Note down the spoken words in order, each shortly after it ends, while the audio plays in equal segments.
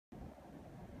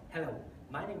Hello,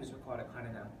 my name is Ricardo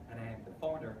Canana and I am the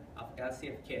founder of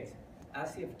LCF Kids.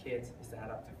 LCF Kids is the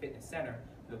Adaptive Fitness Center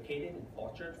located in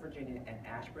Falls Church, Virginia and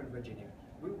Ashburn, Virginia.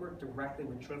 We work directly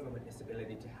with children with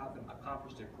disability to help them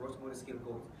accomplish their gross motor skill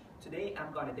goals. Today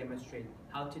I'm going to demonstrate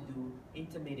how to do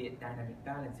intermediate dynamic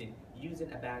balancing using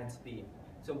a balance beam.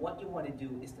 So what you want to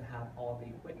do is to have all the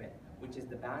equipment, which is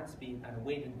the balance beam and a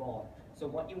weighted ball. So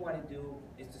what you want to do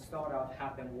is to start off,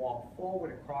 have them walk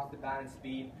forward across the balance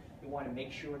beam. You want to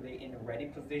make sure they're in a ready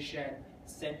position,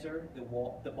 center the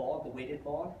ball, the weighted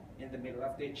ball, in the middle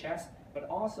of their chest, but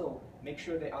also make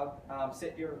sure they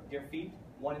set their feet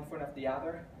one in front of the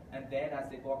other, and then as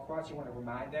they go across, you want to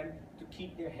remind them to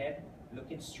keep their head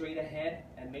looking straight ahead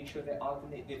and make sure they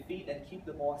alternate their feet and keep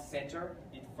the ball center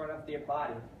in front of their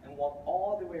body and walk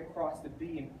all the way across the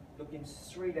beam looking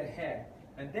straight ahead.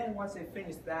 And then once they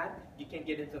finish that, you can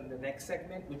get into the next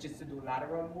segment, which is to do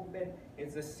lateral movement.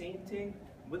 It's the same thing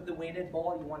with the weighted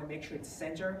ball. You want to make sure it's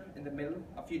center in the middle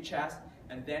of your chest,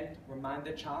 and then remind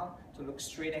the child to look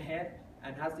straight ahead.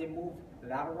 And as they move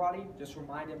laterally, just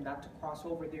remind them not to cross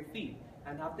over their feet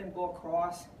and have them go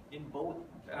across in both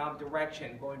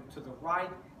directions, going to the right,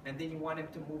 and then you want them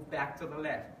to move back to the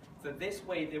left. So this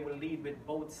way they will lead with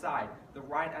both sides, the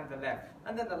right and the left.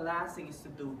 And then the last thing is to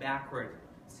do backward.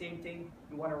 Same thing,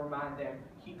 you want to remind them,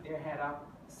 keep their head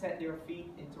up, set their feet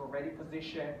into a ready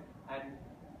position, and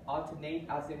alternate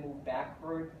as they move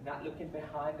backward, not looking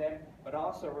behind them, but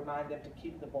also remind them to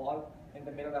keep the ball in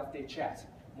the middle of their chest.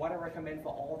 What I recommend for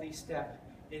all these steps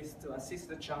is to assist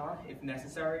the child if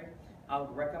necessary. I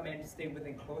would recommend to stay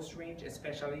within close range,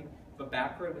 especially for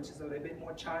backward, which is a little bit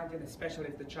more challenging, especially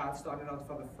if the child started out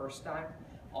for the first time.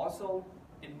 Also,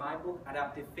 in my book,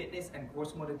 Adaptive Fitness and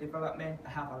Gross Motor Development, I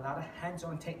have a lot of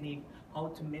hands-on technique how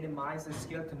to minimize the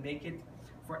skill to make it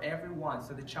for everyone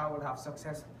so the child will have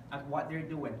success at what they're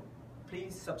doing.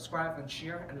 Please subscribe and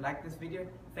share and like this video.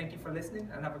 Thank you for listening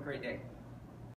and have a great day.